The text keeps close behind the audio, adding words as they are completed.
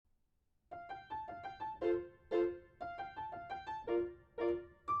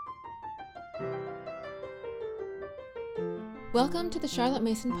Welcome to the Charlotte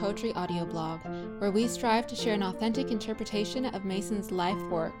Mason Poetry audio blog, where we strive to share an authentic interpretation of Mason's life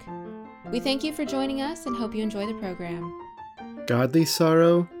work. We thank you for joining us and hope you enjoy the program. Godly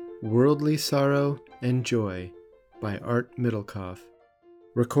Sorrow, Worldly Sorrow, and Joy by Art Middlecoff.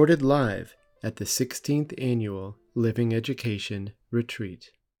 Recorded live at the 16th Annual Living Education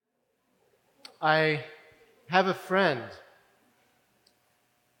Retreat. I have a friend,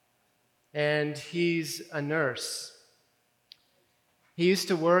 and he's a nurse. He used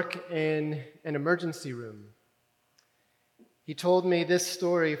to work in an emergency room. He told me this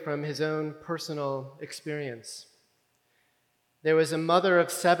story from his own personal experience. There was a mother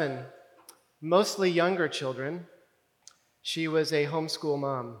of 7, mostly younger children. She was a homeschool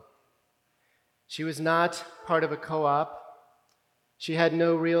mom. She was not part of a co-op. She had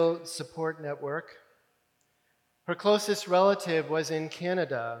no real support network. Her closest relative was in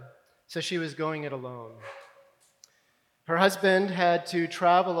Canada, so she was going it alone. Her husband had to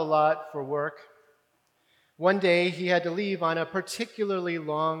travel a lot for work. One day, he had to leave on a particularly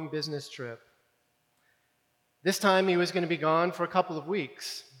long business trip. This time, he was going to be gone for a couple of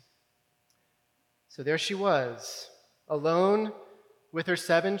weeks. So there she was, alone with her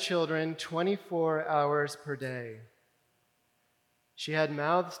 7 children, 24 hours per day. She had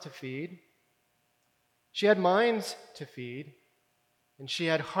mouths to feed. She had minds to feed. And she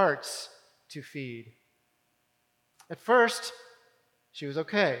had hearts to feed. At first, she was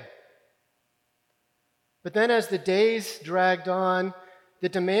okay. But then as the days dragged on, the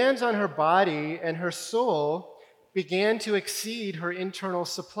demands on her body and her soul began to exceed her internal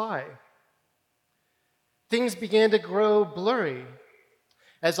supply. Things began to grow blurry,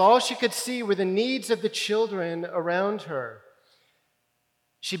 as all she could see were the needs of the children around her.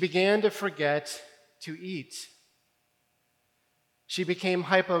 She began to forget to eat. She became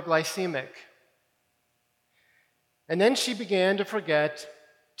hypoglycemic. And then she began to forget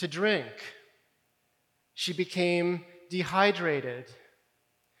to drink. She became dehydrated.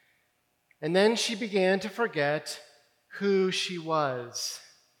 And then she began to forget who she was.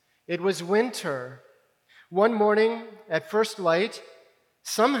 It was winter. One morning, at first light,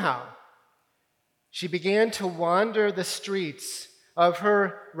 somehow, she began to wander the streets of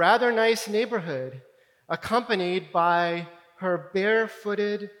her rather nice neighborhood, accompanied by her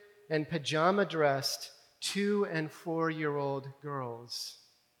barefooted and pajama-dressed 2- and 4-year-old girls.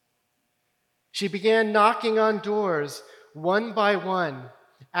 She began knocking on doors one by one,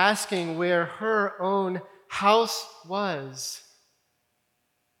 asking where her own house was.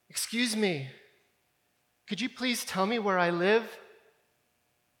 "Excuse me, could you please tell me where I live?"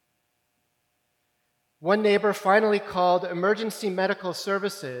 One neighbor finally called emergency medical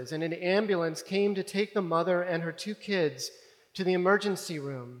services, and an ambulance came to take the mother and her 2 kids to the emergency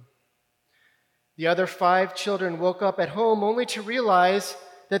room. The other 5 children woke up at home only to realize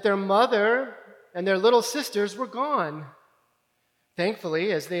that their mother and their little sisters were gone.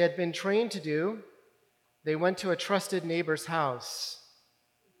 Thankfully, as they had been trained to do, they went to a trusted neighbor's house.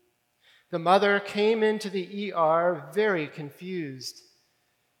 The mother came into the ER very confused.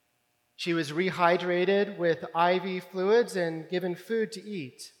 She was rehydrated with IV fluids and given food to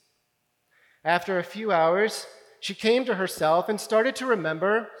eat. After a few hours, she came to herself and started to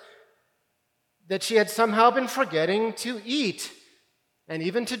remember that she had somehow been forgetting to eat and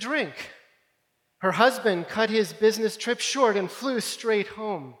even to drink. Her husband cut his business trip short and flew straight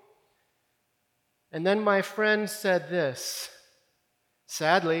home. And then my friend said this: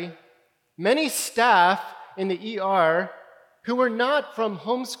 sadly, many staff in the ER who were not from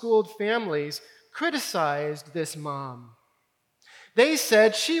homeschooled families criticized this mom. They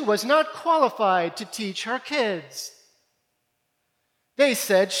said she was not qualified to teach her kids. They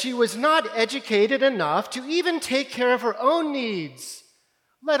said she was not educated enough to even take care of her own needs,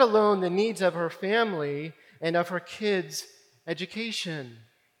 let alone the needs of her family and of her kids' education.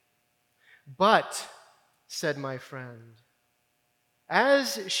 But, said my friend,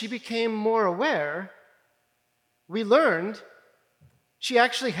 as she became more aware, we learned she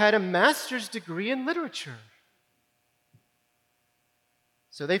actually had a master's degree in literature.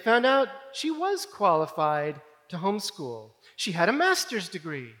 So they found out she was qualified to homeschool. She had a master's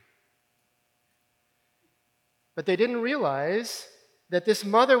degree. But they didn't realize that this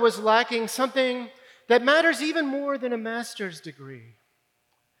mother was lacking something that matters even more than a master's degree.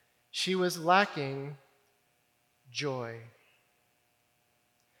 She was lacking joy.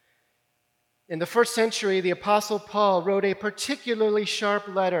 In the 1st century, the Apostle Paul wrote a particularly sharp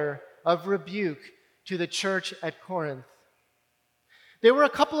letter of rebuke to the church at Corinth. There were a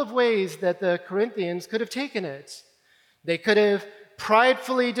couple of ways that the Corinthians could have taken it. They could have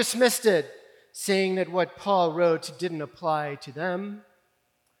pridefully dismissed it, saying that what Paul wrote didn't apply to them.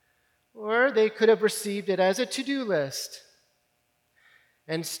 Or they could have received it as a to-do list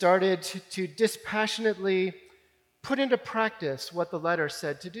and started to dispassionately put into practice what the letter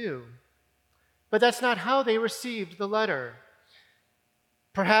said to do. But that's not how they received the letter.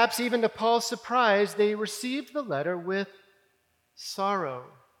 Perhaps even to Paul's surprise, they received the letter with sorrow.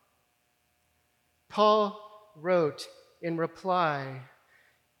 Paul wrote in reply,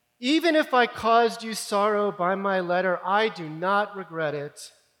 "Even if I caused you sorrow by my letter, I do not regret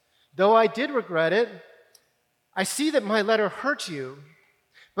it. Though I did regret it, I see that my letter hurt you,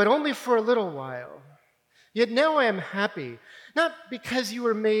 but only for a little while. Yet now I am happy, not because you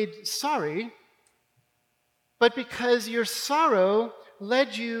were made sorry, but because your sorrow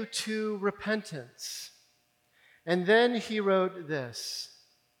led you to repentance." And then he wrote this,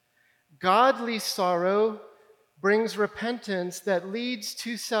 "Godly sorrow brings repentance that leads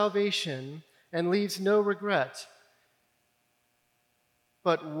to salvation and leaves no regret.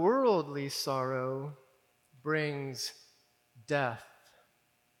 But worldly sorrow brings death."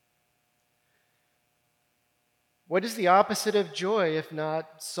 What is the opposite of joy if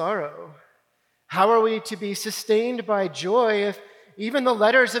not sorrow? How are we to be sustained by joy if even the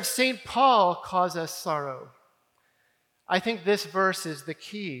letters of St. Paul cause us sorrow? I think this verse is the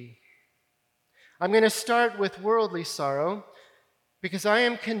key. I'm going to start with worldly sorrow because I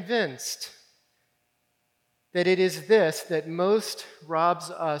am convinced that it is this that most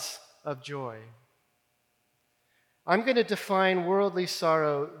robs us of joy. I'm going to define worldly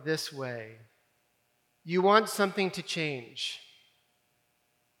sorrow this way. You want something to change.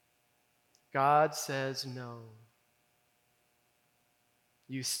 God says no.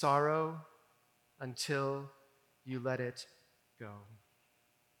 You sorrow until you let it go.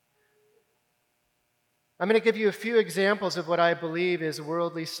 I'm going to give you a few examples of what I believe is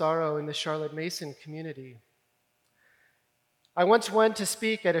worldly sorrow in the Charlotte Mason community. I once went to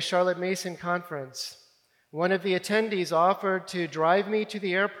speak at a Charlotte Mason conference. One of the attendees offered to drive me to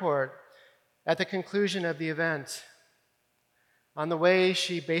the airport at the conclusion of the event. On the way,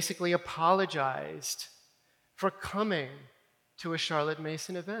 she basically apologized for coming to a Charlotte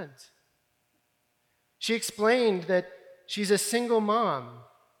Mason event. She explained that she's a single mom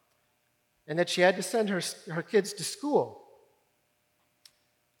and that she had to send her kids to school.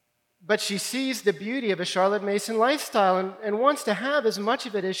 But she sees the beauty of a Charlotte Mason lifestyle and wants to have as much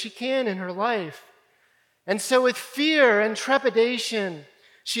of it as she can in her life. And so with fear and trepidation,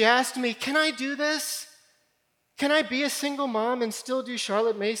 she asked me, "Can I do this? Can I be a single mom and still do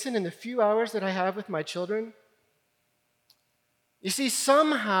Charlotte Mason in the few hours that I have with my children?" You see,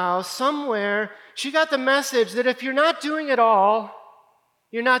 somehow, somewhere, she got the message that if you're not doing it all,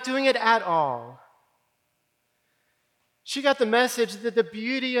 you're not doing it at all. She got the message that the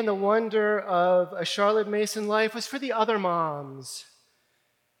beauty and the wonder of a Charlotte Mason life was for the other moms.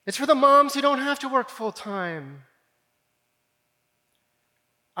 It's for the moms who don't have to work full time.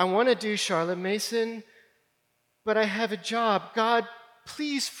 I want to do Charlotte Mason, but I have a job. God,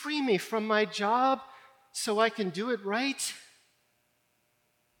 please free me from my job so I can do it right.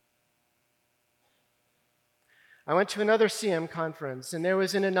 I went to another CM conference, and there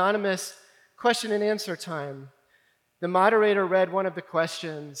was an anonymous question and answer time. The moderator read one of the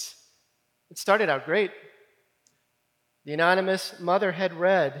questions. It started out great. The anonymous mother had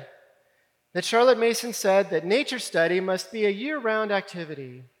read that Charlotte Mason said that nature study must be a year-round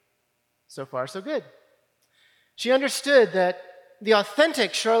activity. So far, so good. She understood that the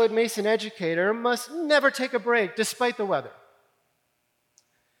authentic Charlotte Mason educator must never take a break despite the weather,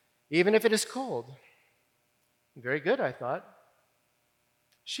 even if it is cold. Very good, I thought.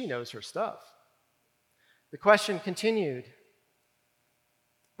 She knows her stuff. The question continued.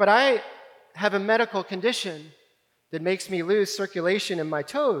 But I have a medical condition that makes me lose circulation in my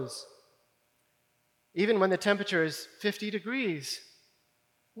toes, even when the temperature is 50 degrees.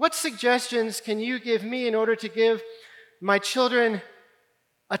 What suggestions can you give me in order to give my children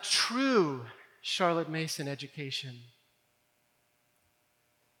a true Charlotte Mason education?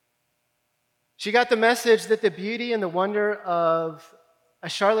 She got the message that the beauty and the wonder of a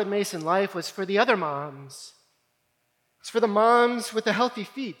Charlotte Mason life was for the other moms. It's for the moms with the healthy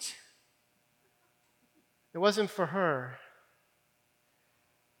feet. It wasn't for her.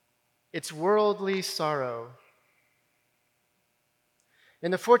 It's worldly sorrow. In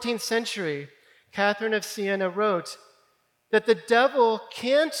the 14th century, Catherine of Siena wrote that the devil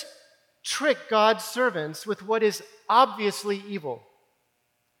can't trick God's servants with what is obviously evil.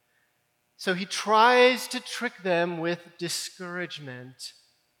 So he tries to trick them with discouragement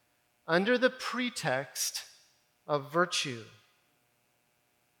under the pretext of virtue.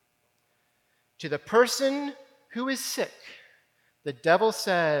 To the person who is sick, the devil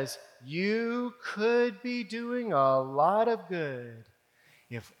says, you could be doing a lot of good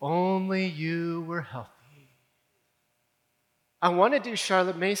if only you were healthy. I want to do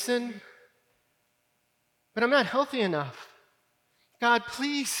Charlotte Mason, but I'm not healthy enough. God,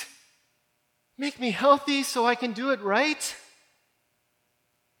 please make me healthy so I can do it right.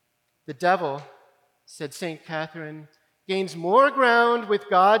 The devil, said St. Catherine, gains more ground with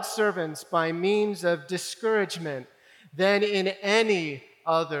God's servants by means of discouragement than in any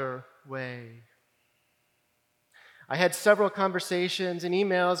other way. I had several conversations and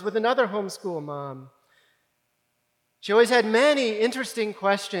emails with another homeschool mom. She always had many interesting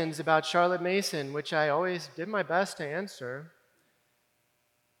questions about Charlotte Mason, which I always did my best to answer.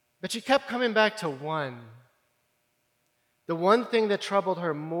 But she kept coming back to one. The one thing that troubled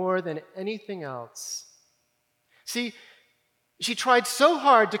her more than anything else. See, she tried so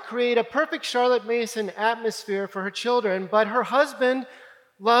hard to create a perfect Charlotte Mason atmosphere for her children, but her husband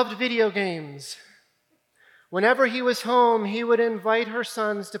loved video games. Whenever he was home, he would invite her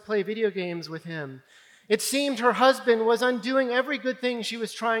sons to play video games with him. It seemed her husband was undoing every good thing she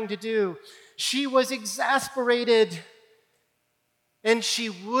was trying to do. She was exasperated, and she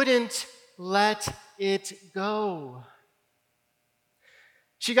wouldn't let it go.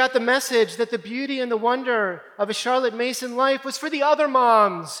 She got the message that the beauty and the wonder of a Charlotte Mason life was for the other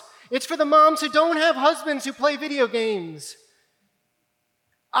moms. It's for the moms who don't have husbands who play video games.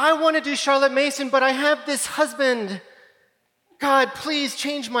 I want to do Charlotte Mason, but I have this husband. God, please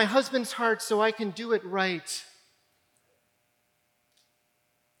change my husband's heart so I can do it right.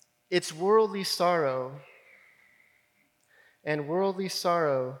 It's worldly sorrow, and worldly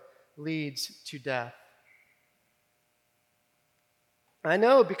sorrow leads to death. I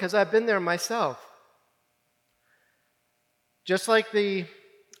know because I've been there myself. Just like the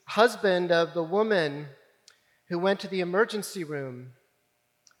husband of the woman who went to the emergency room,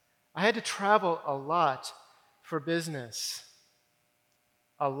 I had to travel a lot for business.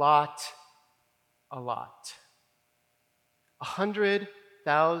 A lot.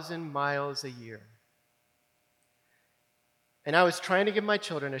 100,000 miles a year. And I was trying to give my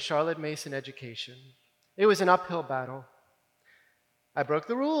children a Charlotte Mason education. It was an uphill battle. I broke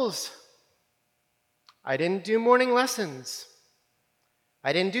the rules. I didn't do morning lessons.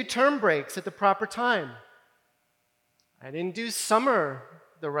 I didn't do term breaks at the proper time. I didn't do summer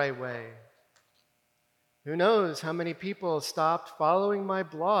the right way. Who knows how many people stopped following my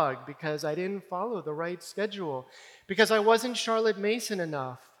blog because I didn't follow the right schedule, because I wasn't Charlotte Mason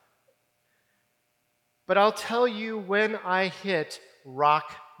enough. But I'll tell you when I hit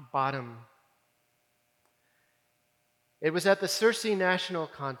rock bottom. It was at the Circe National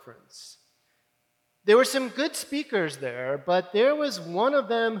Conference. There were some good speakers there, but there was one of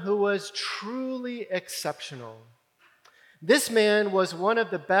them who was truly exceptional. This man was one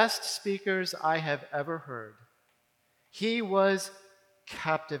of the best speakers I have ever heard. He was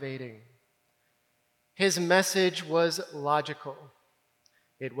captivating. His message was logical.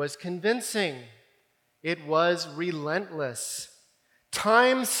 It was convincing. It was relentless.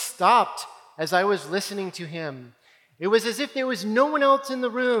 Time stopped as I was listening to him. It was as if there was no one else in the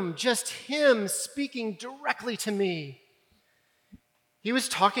room, just him speaking directly to me. He was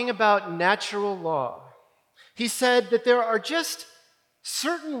talking about natural law. He said that there are just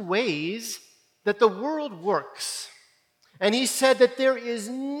certain ways that the world works. And he said that there is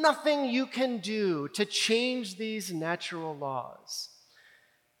nothing you can do to change these natural laws.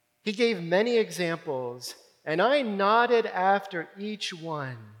 He gave many examples, and I nodded after each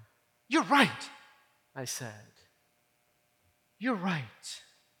one. You're right, I said. You're right.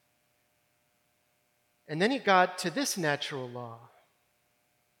 And then he got to this natural law.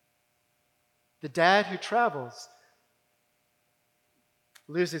 The dad who travels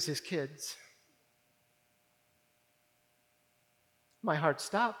loses his kids. My heart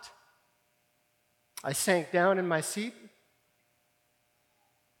stopped. I sank down in my seat.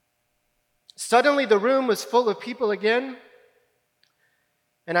 Suddenly, the room was full of people again,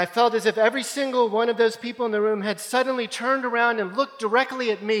 and I felt as if every single one of those people in the room had suddenly turned around and looked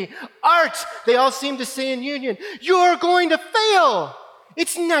directly at me. Art, they all seemed to say in union, you're going to fail.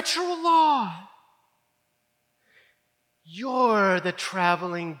 It's natural law. You're the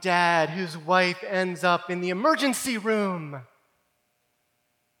traveling dad whose wife ends up in the emergency room.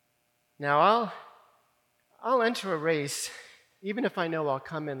 Now, I'll enter a race, even if I know I'll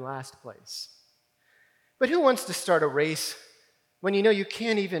come in last place. But who wants to start a race when you know you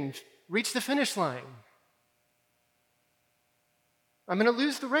can't even reach the finish line? I'm going to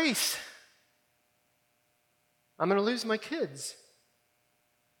lose the race. I'm going to lose my kids.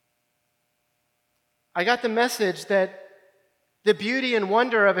 I got the message that the beauty and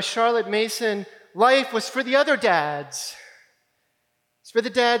wonder of a Charlotte Mason life was for the other dads. It's for the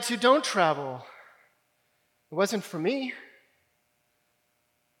dads who don't travel. It wasn't for me.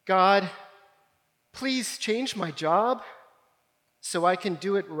 God, please change my job so I can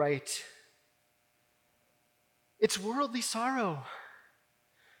do it right. It's worldly sorrow.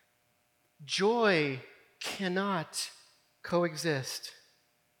 Joy cannot coexist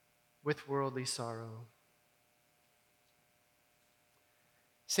with worldly sorrow.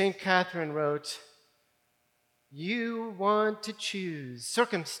 St. Catherine wrote, "You want to choose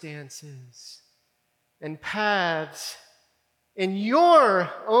circumstances and paths in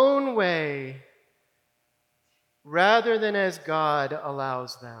your own way rather than as God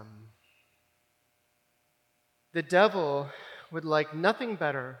allows them. The devil would like nothing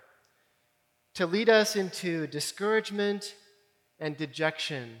better to lead us into discouragement and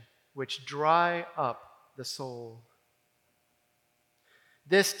dejection, which dry up the soul.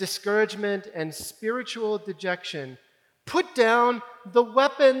 This discouragement and spiritual dejection put down the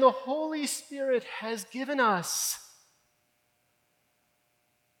weapon the Holy Spirit has given us.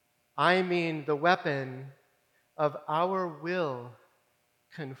 I mean the weapon of our will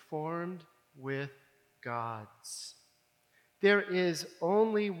conformed with God's. There is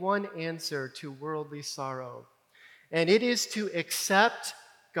only one answer to worldly sorrow, and it is to accept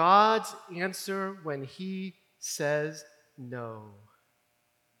God's answer when He says no.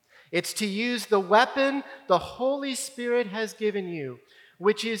 It's to use the weapon the Holy Spirit has given you,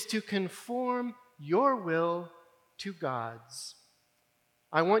 which is to conform your will to God's.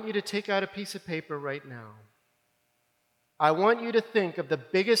 I want you to take out a piece of paper right now. I want you to think of the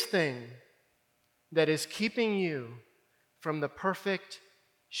biggest thing that is keeping you from the perfect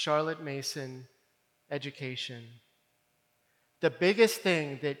Charlotte Mason education. The biggest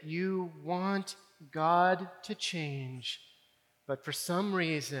thing that you want God to change, but for some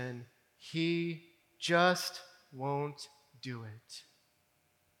reason, He just won't do it.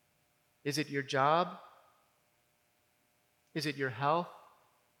 Is it your job? Is it your health?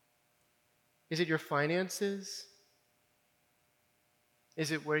 Is it your finances?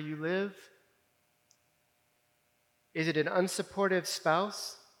 Is it where you live? Is it an unsupportive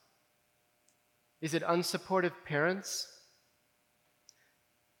spouse? Is it unsupportive parents?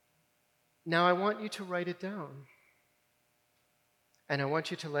 Now I want you to write it down. And I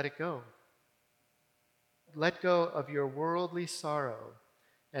want you to let it go. Let go of your worldly sorrow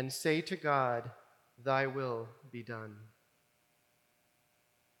and say to God, "Thy will be done."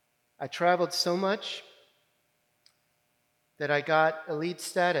 I traveled so much that I got elite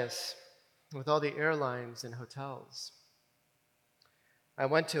status with all the airlines and hotels. I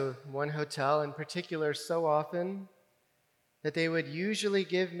went to one hotel in particular so often that they would usually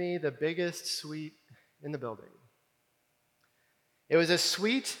give me the biggest suite in the building. It was a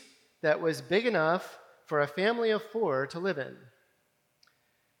suite that was big enough for a family of 4 to live in.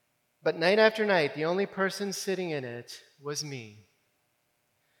 But night after night, the only person sitting in it was me.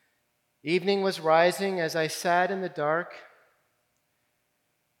 Evening was rising as I sat in the dark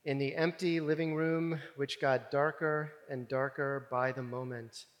in the empty living room, which got darker and darker by the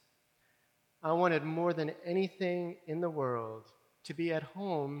moment. I wanted more than anything in the world to be at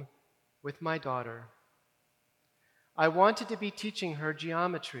home with my daughter. I wanted to be teaching her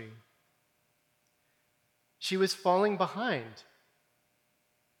geometry. She was falling behind.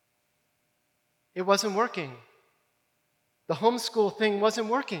 It wasn't working. The homeschool thing wasn't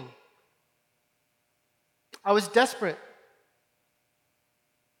working. I was desperate.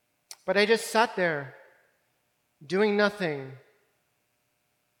 But I just sat there, doing nothing,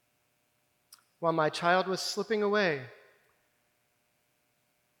 while my child was slipping away,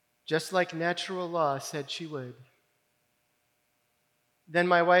 just like natural law said she would. Then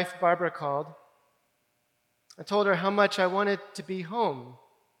my wife, Barbara, called. I told her how much I wanted to be home,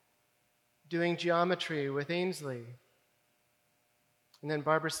 doing geometry with Ainsley. And then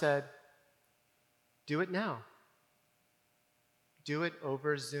Barbara said, "Do it now. Do it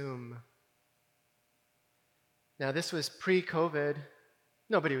over Zoom." Now, this was pre-COVID.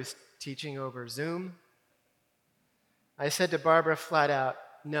 Nobody was teaching over Zoom. I said to Barbara flat out,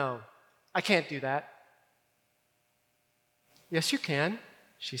 "No, I can't do that." "Yes, you can,"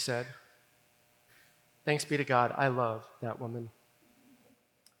 she said. Thanks be to God, I love that woman.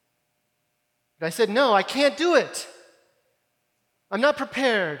 But I said, "No, I can't do it. I'm not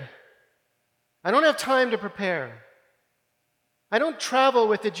prepared. I don't have time to prepare. I don't travel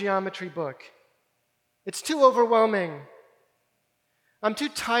with a geometry book. It's too overwhelming. I'm too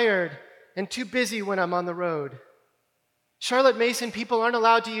tired and too busy when I'm on the road. Charlotte Mason people aren't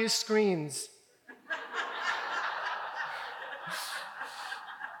allowed to use screens.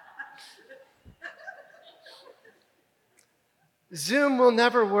 Zoom will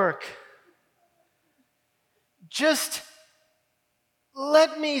never work. Just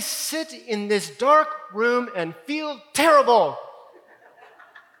let me sit in this dark room and feel terrible.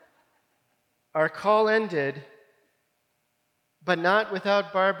 Our call ended, but not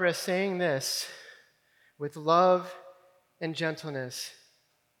without Barbara saying this with love and gentleness.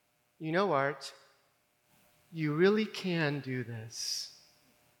 You know, Art, you really can do this.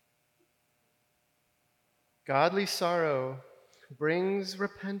 Godly sorrow brings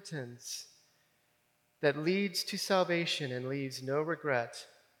repentance that leads to salvation and leaves no regret,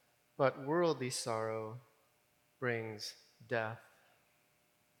 but worldly sorrow brings death.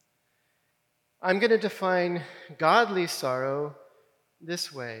 I'm going to define godly sorrow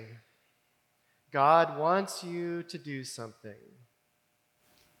this way. God wants you to do something.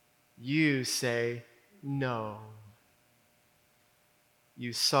 You say no.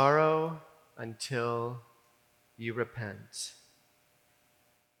 You sorrow until you repent.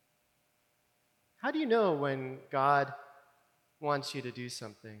 How do you know when God wants you to do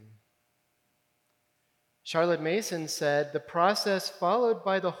something? Charlotte Mason said, the process followed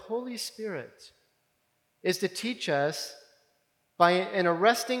by the Holy Spirit is to teach us by an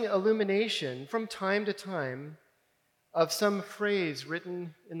arresting illumination from time to time of some phrase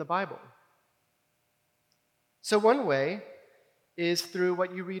written in the Bible. So one way is through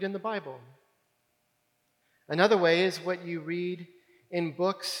what you read in the Bible. Another way is what you read in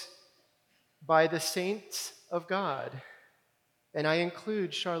books by the saints of God, and I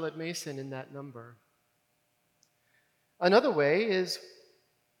include Charlotte Mason in that number. Another way is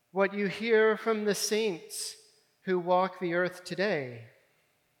what you hear from the saints who walk the earth today.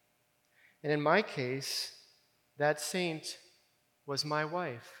 And in my case, that saint was my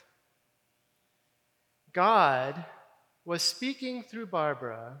wife. God was speaking through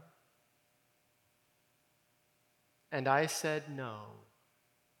Barbara, and I said no.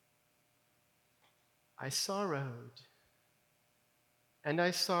 I sorrowed, and I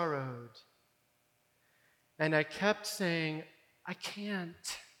sorrowed, and I kept saying, I can't,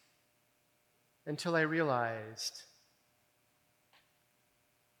 until I realized,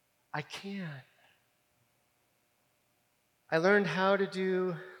 I can't. I learned how to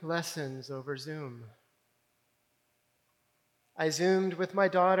do lessons over Zoom. I Zoomed with my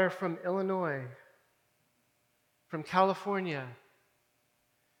daughter from Illinois, from California,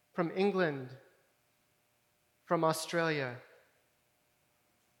 from England, from Australia.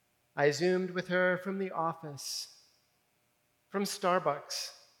 I Zoomed with her from the office, from Starbucks,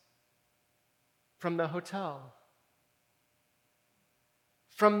 from the hotel,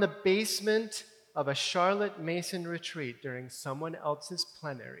 from the basement of a Charlotte Mason retreat during someone else's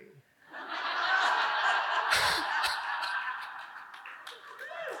plenary.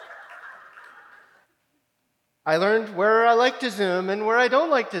 I learned where I like to Zoom and where I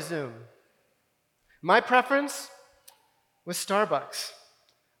don't like to Zoom. My preference was Starbucks,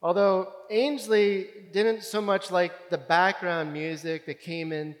 although Ainsley didn't so much like the background music that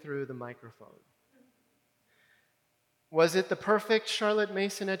came in through the microphone. Was it the perfect Charlotte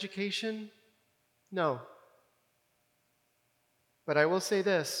Mason education? No. But I will say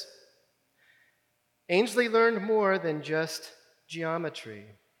this. Ainsley learned more than just geometry.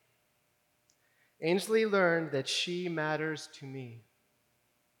 Ainsley learned that she matters to me.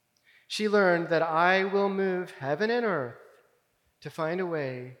 She learned that I will move heaven and earth to find a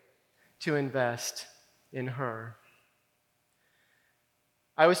way to invest in her.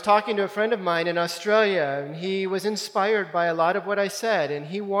 I was talking to a friend of mine in Australia, and he was inspired by a lot of what I said, and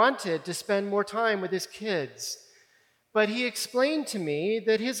he wanted to spend more time with his kids. But he explained to me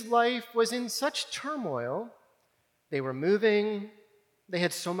that his life was in such turmoil. They were moving, they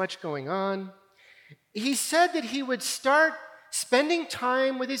had so much going on. He said that he would start spending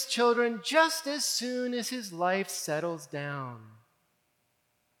time with his children just as soon as his life settles down.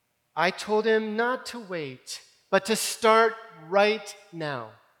 I told him not to wait, but to start right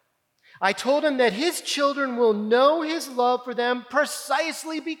now. I told him that his children will know his love for them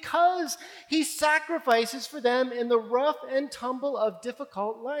precisely because he sacrifices for them in the rough and tumble of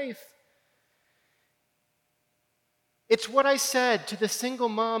difficult life. It's what I said to the single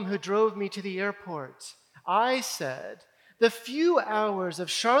mom who drove me to the airport. I said, the few hours of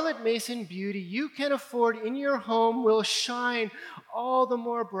Charlotte Mason beauty you can afford in your home will shine all the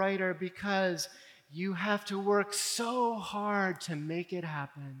more brighter because you have to work so hard to make it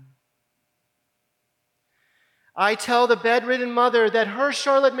happen. I tell the bedridden mother that her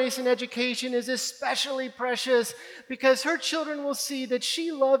Charlotte Mason education is especially precious because her children will see that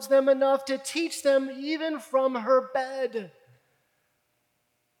she loves them enough to teach them even from her bed.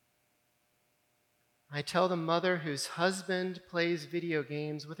 I tell the mother whose husband plays video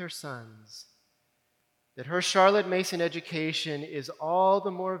games with her sons that her Charlotte Mason education is all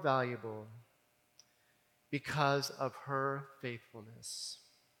the more valuable because of her faithfulness.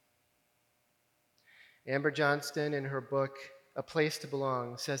 Amber Johnston, in her book, A Place to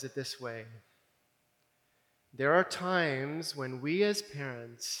Belong, says it this way: there are times when we as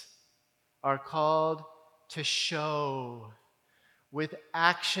parents are called to show with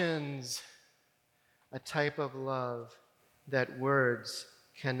actions a type of love that words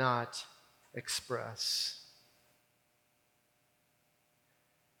cannot express.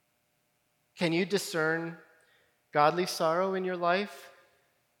 Can you discern godly sorrow in your life?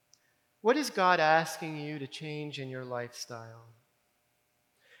 What is God asking you to change in your lifestyle?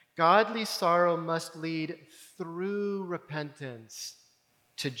 Godly sorrow must lead through repentance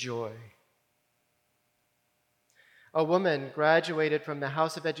to joy. A woman graduated from the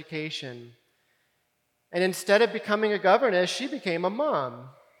House of Education, and instead of becoming a governess, she became a mom.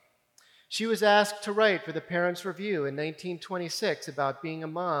 She was asked to write for the Parents' Review in 1926 about being a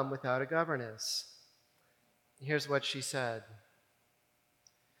mom without a governess. Here's what she said.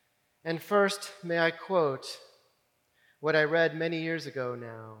 And first, may I quote what I read many years ago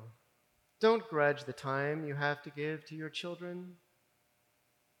now. Don't grudge the time you have to give to your children.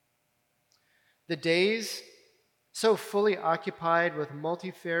 The days so fully occupied with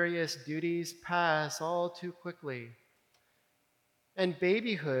multifarious duties pass all too quickly. And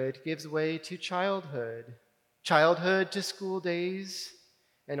babyhood gives way to childhood, childhood to school days,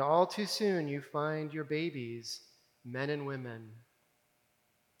 and all too soon you find your babies, men and women.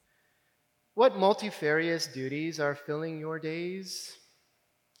 What multifarious duties are filling your days?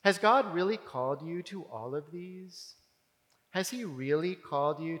 Has God really called you to all of these? Has He really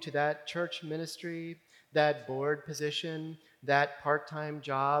called you to that church ministry, that board position, that part-time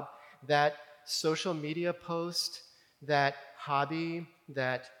job, that social media post, that hobby,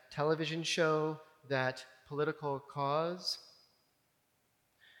 that television show, that political cause?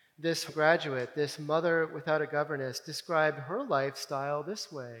 This graduate, this mother without a governess, described her lifestyle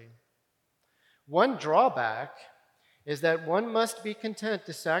this way. One drawback is that one must be content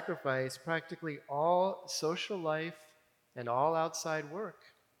to sacrifice practically all social life and all outside work.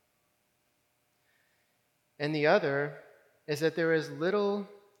 And the other is that there is little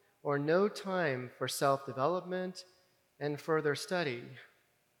or no time for self-development and further study.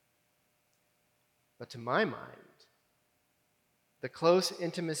 But to my mind, the close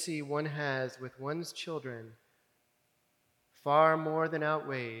intimacy one has with one's children far more than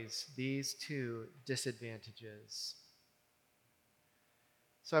outweighs these two disadvantages.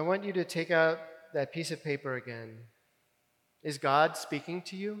 So I want you to take out that piece of paper again. Is God speaking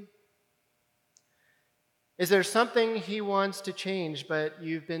to you? Is there something He wants to change, but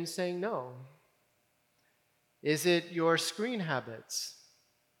you've been saying no? Is it your screen habits?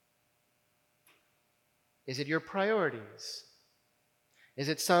 Is it your priorities? Is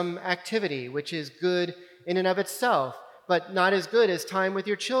it some activity which is good in and of itself, but not as good as time with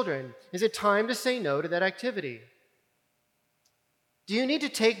your children? Is it time to say no to that activity? Do you need to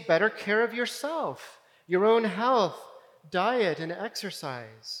take better care of yourself, your own health, diet, and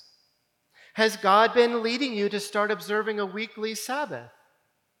exercise? Has God been leading you to start observing a weekly Sabbath?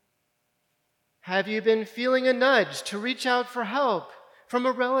 Have you been feeling a nudge to reach out for help from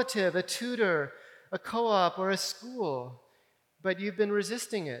a relative, a tutor, a co-op, or a school, but you've been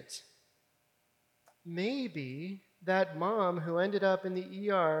resisting it? Maybe that mom who ended up in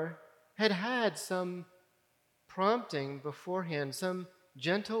the ER had some prompting beforehand, some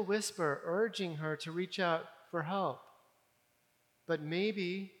gentle whisper urging her to reach out for help. But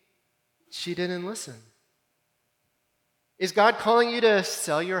maybe she didn't listen. Is God calling you to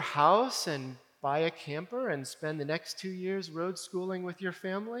sell your house and buy a camper and spend the next 2 years road schooling with your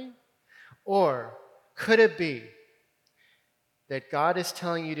family? Or could it be that God is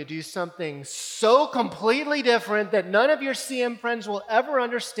telling you to do something so completely different that none of your CM friends will ever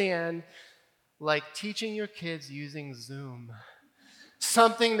understand, like teaching your kids using Zoom?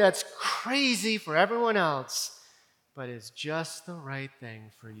 Something that's crazy for everyone else, but is just the right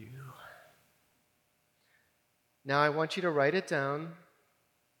thing for you. Now I want you to write it down,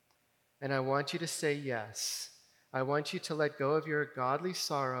 and I want you to say yes. I want you to let go of your godly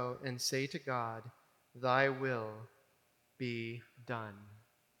sorrow and say to God, "Thy will be done."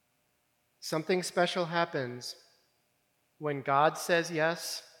 Something special happens when God says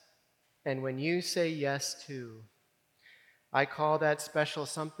yes and when you say yes too. I call that special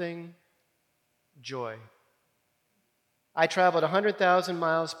something joy. I traveled 100,000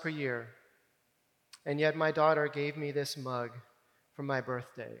 miles per year, and yet my daughter gave me this mug for my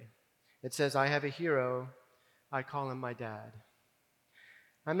birthday. It says, I have a hero. I call him my dad.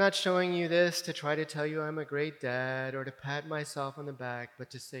 I'm not showing you this to try to tell you I'm a great dad or to pat myself on the back, but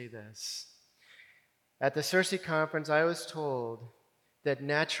to say this. At the Circe conference, I was told that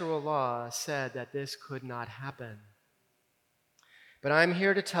natural law said that this could not happen. But I'm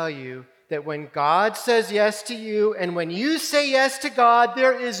here to tell you that when God says yes to you and when you say yes to God,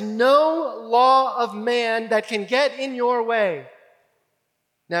 there is no law of man that can get in your way.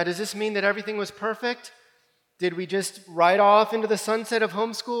 Now, does this mean that everything was perfect? Did we just ride off into the sunset of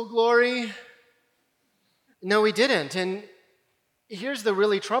homeschool glory? No, we didn't. And here's the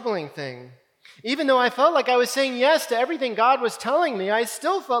really troubling thing. Even though I felt like I was saying yes to everything God was telling me, I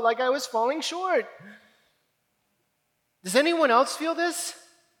still felt like I was falling short. Does anyone else feel this?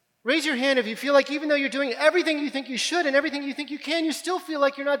 Raise your hand if you feel like even though you're doing everything you think you should and everything you think you can, you still feel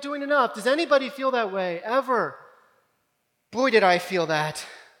like you're not doing enough. Does anybody feel that way, ever? Boy, did I feel that.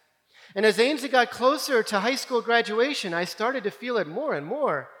 And as Ainsley got closer to high school graduation, I started to feel it more and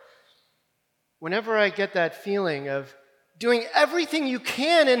more. Whenever I get that feeling of doing everything you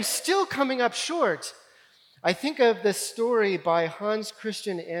can and still coming up short, I think of this story by Hans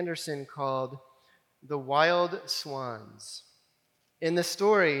Christian Andersen called The Wild Swans. In the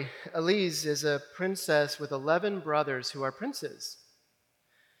story, Elise is a princess with 11 brothers who are princes.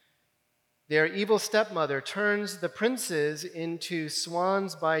 Their evil stepmother turns the princes into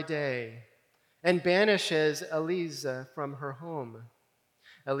swans by day and banishes Elise from her home.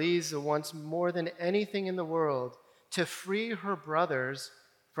 Elise wants more than anything in the world to free her brothers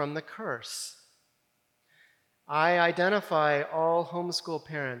from the curse. I identify all homeschool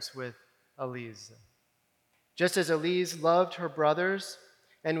parents with Elise. Just as Elise loved her brothers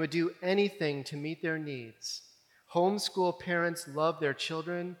and would do anything to meet their needs, homeschool parents love their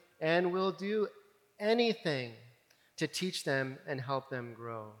children and will do anything to teach them and help them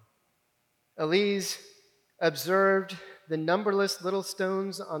grow. Elise observed the numberless little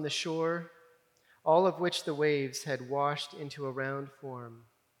stones on the shore, all of which the waves had washed into a round form.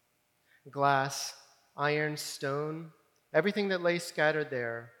 Glass, iron, stone, everything that lay scattered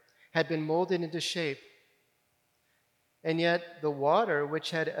there had been molded into shape. And yet the water which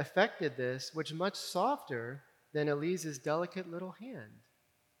had affected this was much softer than Elise's delicate little hand.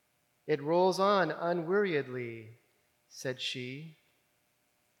 It rolls on unweariedly, said she,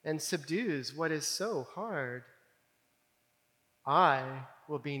 and subdues what is so hard. I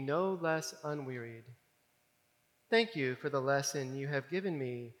will be no less unwearied. Thank you for the lesson you have given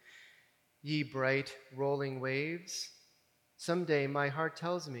me, ye bright rolling waves. Someday my heart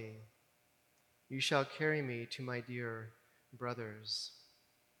tells me, you shall carry me to my dear brothers.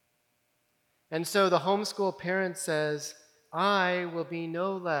 And so the homeschool parent says, I will be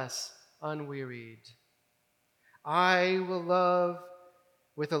no less unwearied. I will love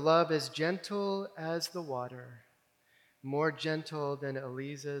with a love as gentle as the water, more gentle than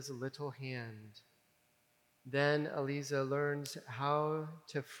Elise's little hand. Then Elise learns how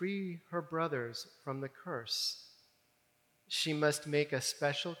to free her brothers from the curse. She must make a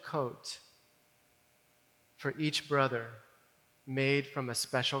special coat for each brother, made from a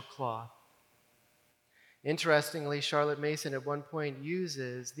special cloth. Interestingly, Charlotte Mason at one point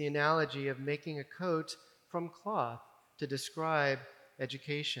uses the analogy of making a coat from cloth to describe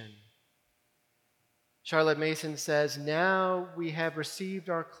education. Charlotte Mason says, now we have received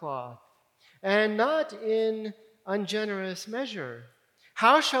our cloth, and not in ungenerous measure.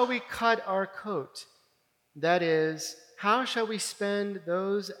 How shall we cut our coat? That is, how shall we spend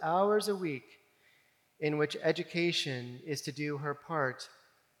those hours a week in which education is to do her part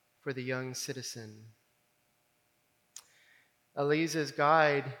for the young citizen? Elise's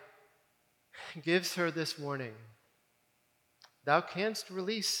guide gives her this warning. Thou canst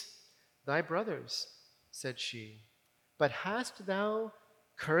release thy brothers, said she, but hast thou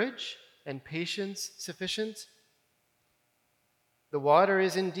courage and patience sufficient? The water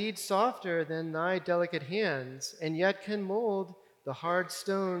is indeed softer than thy delicate hands, and yet can mold the hard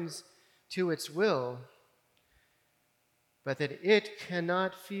stones to its will, but that it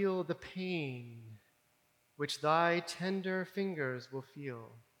cannot feel the pain which thy tender fingers will feel.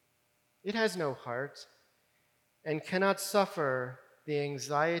 It has no heart and cannot suffer the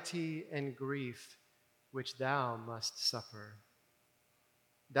anxiety and grief which thou must suffer.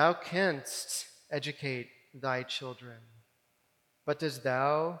 Thou canst educate thy children, but dost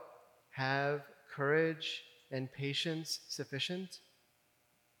thou have courage and patience sufficient?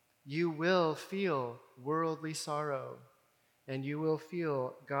 You will feel worldly sorrow, and you will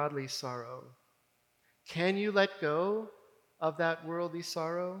feel godly sorrow. Can you let go of that worldly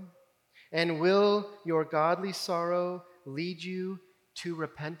sorrow? And will your godly sorrow lead you to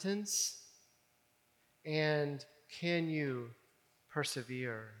repentance? And can you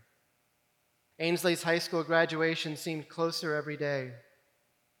persevere? Ainsley's high school graduation seemed closer every day.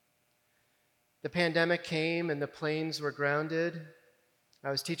 The pandemic came and the planes were grounded. I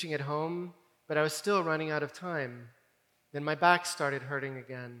was teaching at home, but I was still running out of time. Then my back started hurting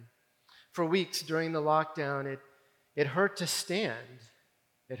again. For weeks during the lockdown, it hurt to stand.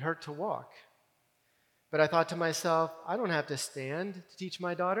 It hurt to walk. But I thought to myself, I don't have to stand to teach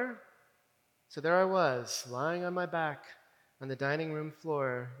my daughter. So there I was, lying on my back on the dining room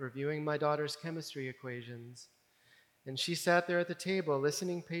floor, reviewing my daughter's chemistry equations. And she sat there at the table,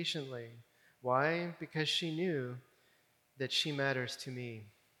 listening patiently. Why? Because she knew that she matters to me.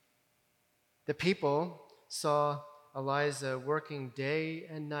 The people saw Eliza working day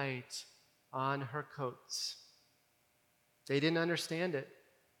and night on her coats. They didn't understand it.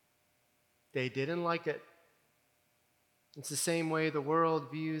 They didn't like it. It's the same way the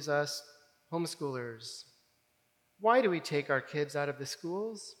world views us homeschoolers. Why do we take our kids out of the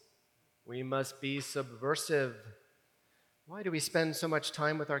schools? We must be subversive. Why do we spend so much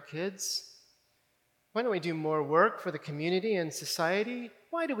time with our kids? Why don't we do more work for the community and society?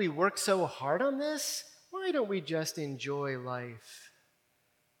 Why do we work so hard on this? Why don't we just enjoy life?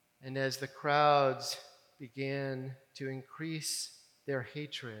 And as the crowds began to increase their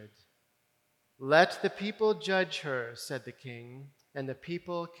hatred, let the people judge her, said the king, and the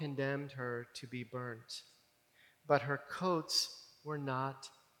people condemned her to be burnt. But her coats were not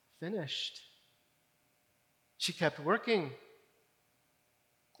finished. She kept working,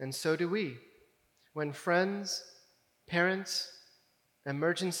 and so do we. When friends, parents,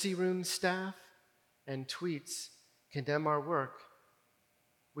 emergency room staff, and tweets condemn our work,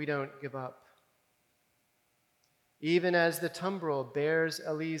 we don't give up. Even as the tumbril bears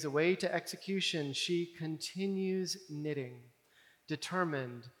Elise away to execution, she continues knitting,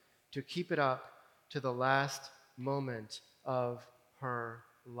 determined to keep it up to the last moment of her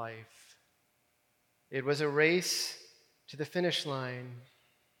life. It was a race to the finish line.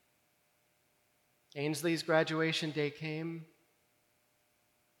 Ainsley's graduation day came,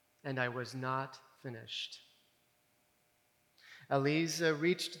 and I was not finished. Elise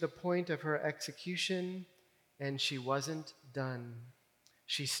reached the point of her execution, and she wasn't done.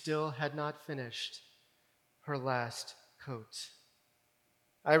 She still had not finished her last coat.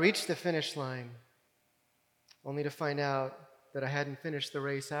 I reached the finish line, only to find out that I hadn't finished the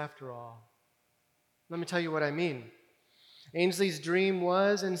race after all. Let me tell you what I mean. Ainsley's dream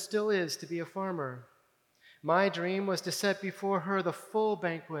was and still is to be a farmer. My dream was to set before her the full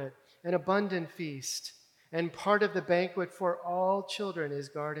banquet, an abundant feast, and part of the banquet for all children is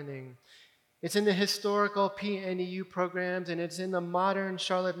gardening. It's in the historical PNEU programs, and it's in the modern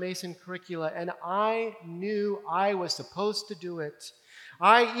Charlotte Mason curricula, and I knew I was supposed to do it.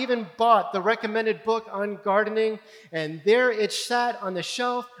 I even bought the recommended book on gardening, and there it sat on the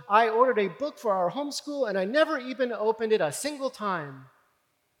shelf. I ordered a book for our homeschool, and I never even opened it a single time.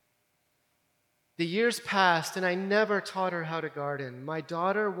 The years passed, and I never taught her how to garden. My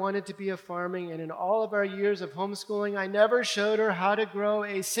daughter wanted to be a farming, and in all of our years of homeschooling, I never showed her how to grow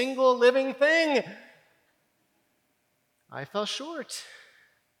a single living thing. I fell short.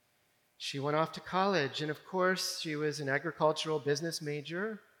 She went off to college, and of course, she was an agricultural business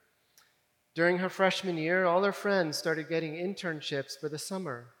major. During her freshman year, all her friends started getting internships for the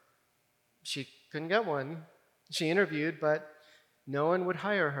summer. She couldn't get one. She interviewed, but no one would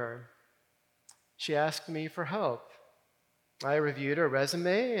hire her. She asked me for help. I reviewed her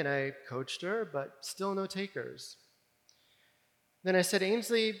resume, and I coached her, but still no takers. Then I said,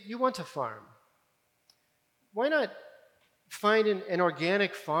 Ainsley, you want to farm. Why not find an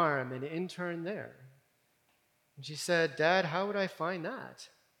organic farm and intern there? And she said, Dad, how would I find that?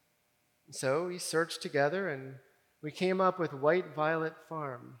 So we searched together, and we came up with White Violet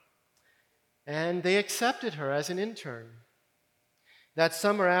Farm. And they accepted her as an intern. That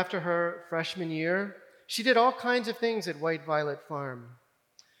summer after her freshman year, she did all kinds of things at White Violet Farm.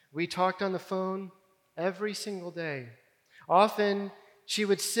 We talked on the phone every single day. Often, she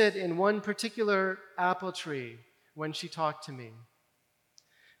would sit in one particular apple tree when she talked to me.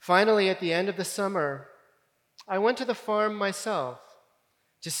 Finally, at the end of the summer, I went to the farm myself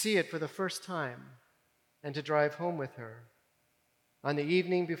to see it for the first time and to drive home with her. On the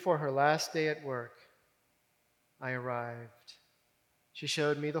evening before her last day at work, I arrived. She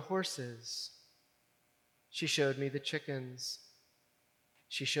showed me the horses. She showed me the chickens.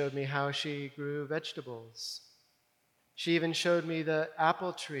 She showed me how she grew vegetables. She even showed me the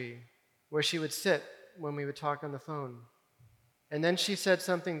apple tree where she would sit when we would talk on the phone. And then she said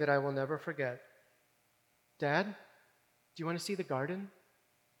something that I will never forget. Dad, you want to see the garden?"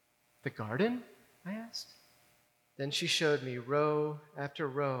 "The garden?" I asked. Then she showed me row after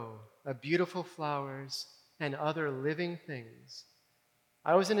row of beautiful flowers and other living things.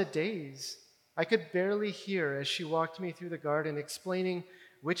 I was in a daze. I could barely hear as she walked me through the garden, explaining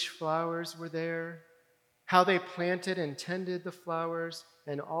which flowers were there, how they planted and tended the flowers,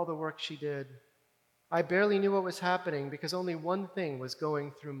 and all the work she did. I barely knew what was happening because only one thing was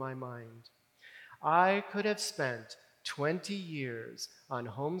going through my mind. I could have spent 20 years on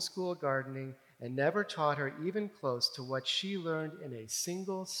homeschool gardening and never taught her even close to what she learned in a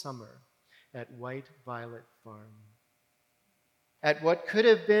single summer at White Violet Farm. At what could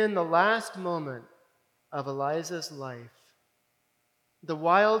have been the last moment of Eliza's life, the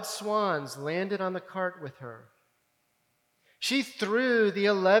wild swans landed on the cart with her. She threw the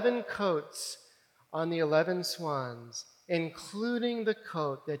 11 coats on the 11 swans, including the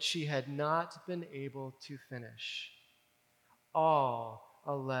coat that she had not been able to finish. All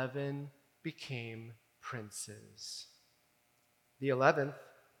 11 became princes. The 11th,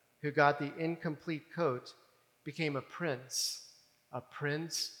 who got the incomplete coat, became a prince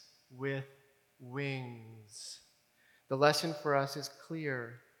with wings. The lesson for us is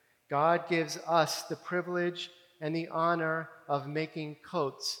clear. God gives us the privilege and the honor of making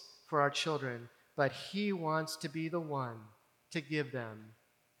coats for our children, but He wants to be the one to give them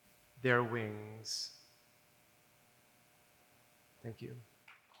their wings. Thank you.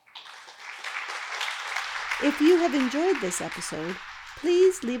 If you have enjoyed this episode,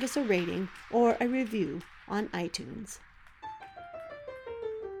 please leave us a rating or a review on iTunes.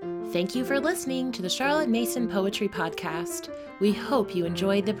 Thank you for listening to the Charlotte Mason Poetry Podcast. We hope you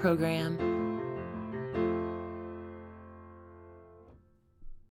enjoyed the program.